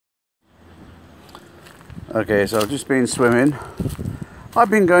Okay, so I've just been swimming. I've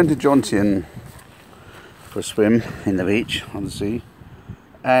been going to jointion for a swim in the beach on the sea,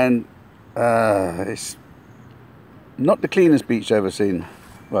 and it's not the cleanest beach I've ever seen.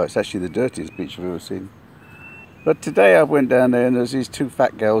 Well, it's actually the dirtiest beach I've ever seen. But today I went down there and there's these two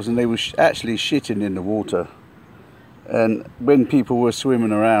fat girls and they were actually shitting in the water. And when people were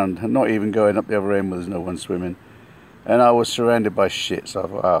swimming around and not even going up the other end where there's no one swimming, and I was surrounded by shit, so I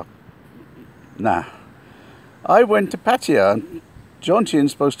thought, oh, nah. I went to Pattaya.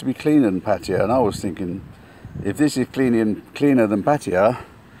 Jointion's supposed to be cleaner than Pattaya, and I was thinking, if this is cleaner than Pattaya,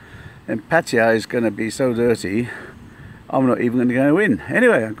 then Pattaya is going to be so dirty, I'm not even going to go in.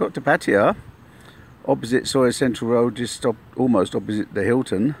 Anyway, I got to Pattaya, opposite Soya Central Road, just almost opposite the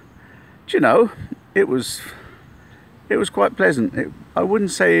Hilton. Do you know, it was quite pleasant. I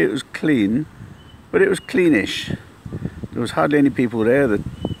wouldn't say it was clean, but it was cleanish. There was hardly any people there.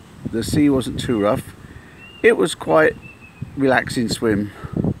 The sea wasn't too rough. It was quite relaxing swim.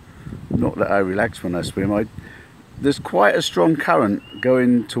 Not that I relax when I swim. There's quite a strong current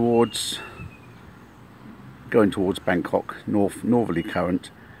going towards Bangkok, northerly current.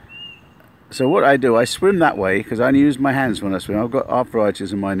 So what I do, I swim that way because I only use my hands when I swim. I've got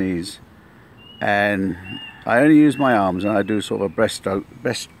arthritis in my knees, and I only use my arms, and I do sort of a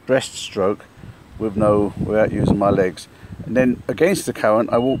breaststroke without using my legs. And then against the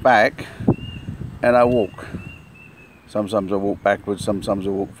current, I walk back and I walk. Sometimes I walk backwards, sometimes I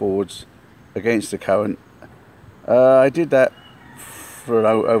walk forwards against the current. I did that for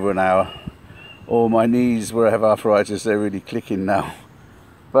over an hour. Oh, my knees, where I have arthritis, they're really clicking now.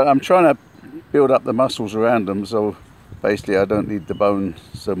 But I'm trying to build up the muscles around them, so basically I don't need the bone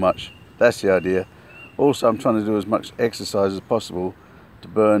so much. That's the idea. Also, I'm trying to do as much exercise as possible to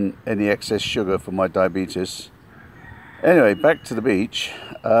burn any excess sugar for my diabetes. Anyway, back to the beach.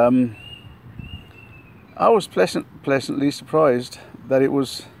 I was pleasantly surprised that it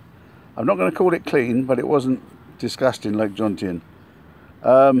was, I'm not going to call it clean, but it wasn't disgusting like Jointion.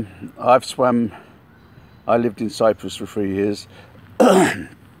 I lived in Cyprus for 3 years,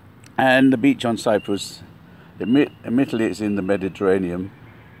 and the beach on Cyprus, admittedly it's in the Mediterranean.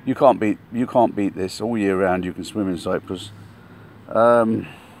 You can't beat this. All year round you can swim in Cyprus. I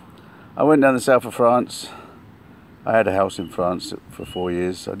went down the south of France. I had a house in France for 4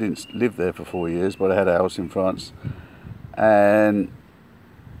 years. I didn't live there for 4 years, but I had a house in France. And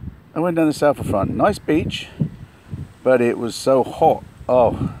I went down the south of France. Nice beach, but it was so hot.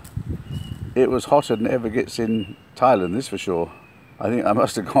 Oh, it was hotter than it ever gets in Thailand, this for sure. I think I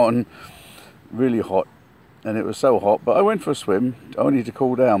must have gone really hot, and it was so hot. But I went for a swim, only to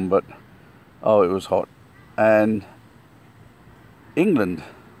cool down, but oh, it was hot. And England.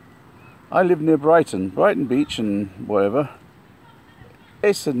 I live near Brighton Beach and whatever.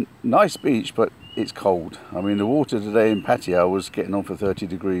 It's a nice beach, but it's cold. I mean, the water today in Pattaya was getting on for 30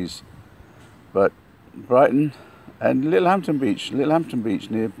 degrees. But Brighton and Littlehampton Beach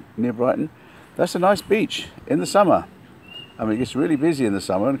near Brighton, that's a nice beach in the summer. I mean, it gets really busy in the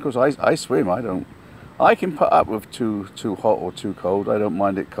summer, and of course I swim. I can put up with too hot or too cold. I don't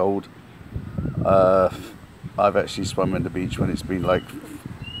mind it cold. I've actually swum in the beach when it's been like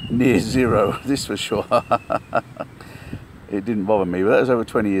near zero, this for sure. It didn't bother me, but that was over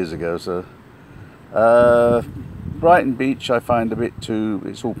 20 years ago. So Brighton Beach I find a bit too,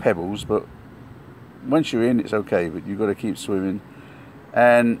 it's all pebbles, but once you're in it's okay, but you've got to keep swimming.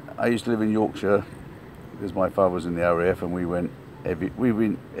 And I used to live in Yorkshire because my father was in the RAF, and we went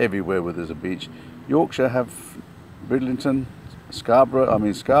everywhere where there's a beach. Yorkshire have Bridlington, Scarborough. I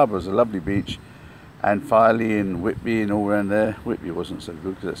mean, Scarborough's a lovely beach, and Filey and Whitby and all around there. Whitby wasn't so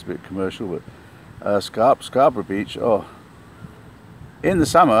good because that's a bit commercial, but Scarborough Beach, oh. In the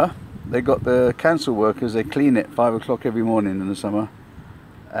summer, they got the council workers, they clean it 5 o'clock every morning in the summer,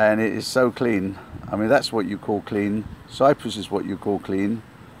 and it is so clean. I mean, that's what you call clean. Cyprus is what you call clean.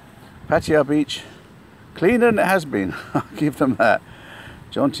 Pattaya Beach, cleaner than it has been. I'll give them that.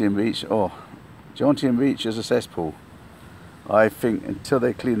 Jointion Beach, oh, Jointion Beach is a cesspool. I think until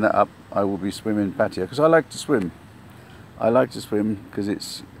they clean that up, I will be swimming Pattaya, because I like to swim. I like to swim because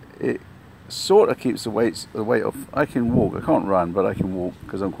it sort of keeps the weight off. I can walk. I can't run, but I can walk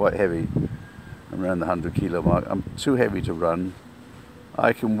because I'm quite heavy. I'm around the 100 kilo mark. I'm too heavy to run.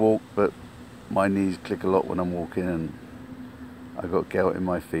 I can walk, but my knees click a lot when I'm walking, and I got gout in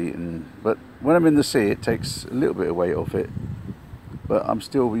my feet. But when I'm in the sea, it takes a little bit of weight off it. But I'm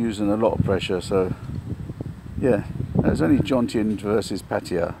still using a lot of pressure, so yeah. There's only Jointion versus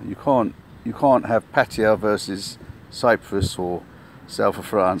Pattaya. You can't have Pattaya versus Cyprus or south of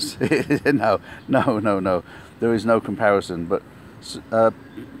France. No. There is no comparison. But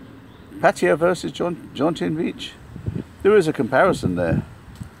Pattaya versus jointion beach. There is a comparison there.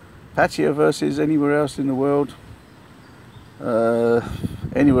 Pattaya versus anywhere else in the world.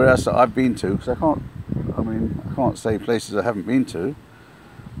 Anywhere else that I've been to, because I can't say places I haven't been to,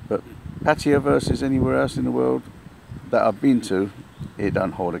 but Pattaya versus anywhere else in the world that I've been to, it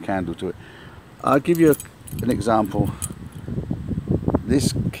doesn't hold a candle to it. I'll give you an example.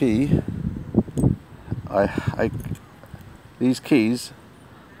 This key, these keys,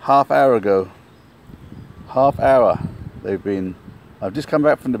 half hour they've been, I've just come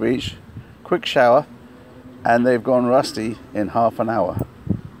back from the beach, quick shower, and they've gone rusty in half an hour.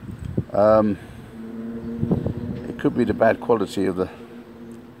 It could be the bad quality of the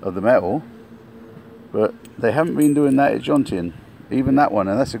metal, but they haven't been doing that at jointion. Even that one,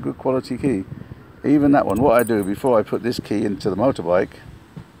 and that's a good quality key. Even that one, what I do before I put this key into the motorbike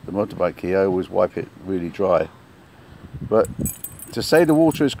key, I always wipe it really dry. But to say the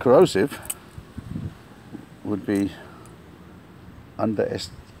water is corrosive would be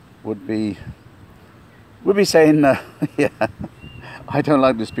saying, yeah, I don't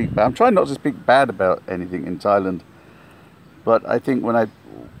like to speak bad. I'm trying not to speak bad about anything in Thailand, but I think when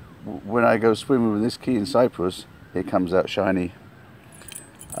I go swimming with this key in Cyprus, it comes out shiny.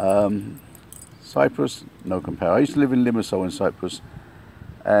 Cyprus, no compare. I used to live in Limassol in Cyprus,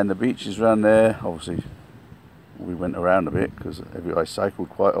 and the beaches around there, obviously we went around a bit because I cycled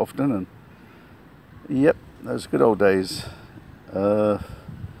quite often, and yep, those good old days. I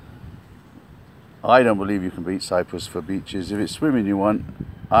don't believe you can beat Cyprus for beaches. If it's swimming you want,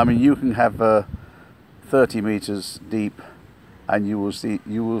 I mean, you can have 30 meters deep, and you will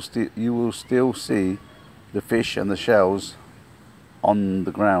still see the fish and the shells on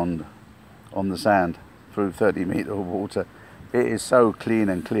the ground, on the sand, through 30 meters of water. It is so clean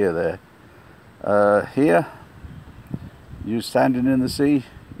and clear there. Here, you standing in the sea,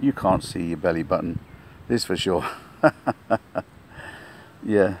 you can't see your belly button, this for sure.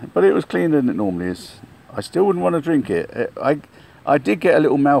 Yeah, but it was cleaner than it normally is. I still wouldn't want to drink it. I did get a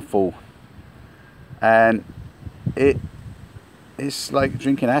little mouthful, and it's like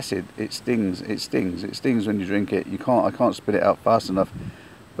drinking acid. It stings. It stings when you drink it. I can't spit it out fast enough.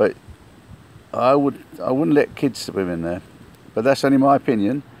 But I wouldn't let kids swim in there. But that's only my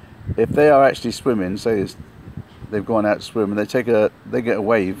opinion. If they are actually swimming, say they've gone out to swim and they get a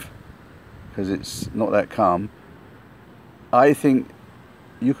wave because it's not that calm, I think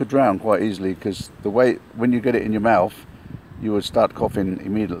you could drown quite easily, because the way when you get it in your mouth, you would start coughing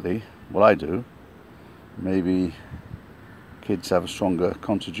immediately. Well, I do. Maybe kids have a stronger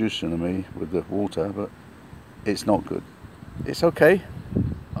constitution than me with the water, but it's not good. It's okay.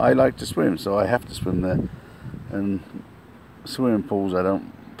 I like to swim, so I have to swim there. And swimming pools, I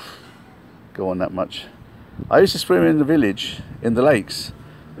don't go on that much. I used to swim in the village, in the lakes,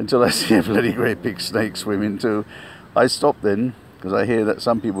 until I see a bloody great big snake swimming too. I stopped then, because I hear that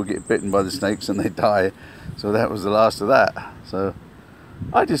some people get bitten by the snakes and they die. So that was the last of that. So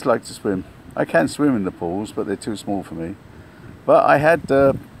I just like to swim. I can swim in the pools, but they're too small for me. But I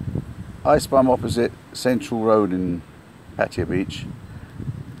swam opposite Central Road in Pattaya Beach.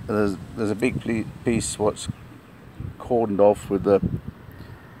 There's a big piece what's cordoned off with the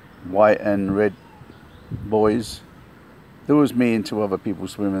white and red buoys. There was me and 2 other people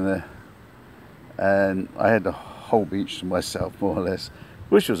swimming there, and I had the whole beach to myself, more or less,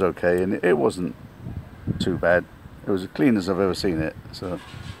 which was okay, and it wasn't too bad. It was as clean as I've ever seen it. So,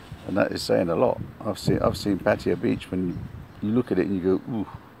 and that is saying a lot. I've seen Pattaya Beach, when you look at it and you go, ooh,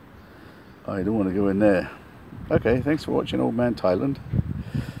 I don't want to go in there. Okay, thanks for watching Old Man Thailand.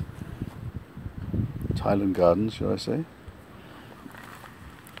 Thailand Gardens, should I say.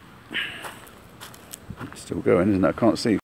 Still going, isn't it? I can't see.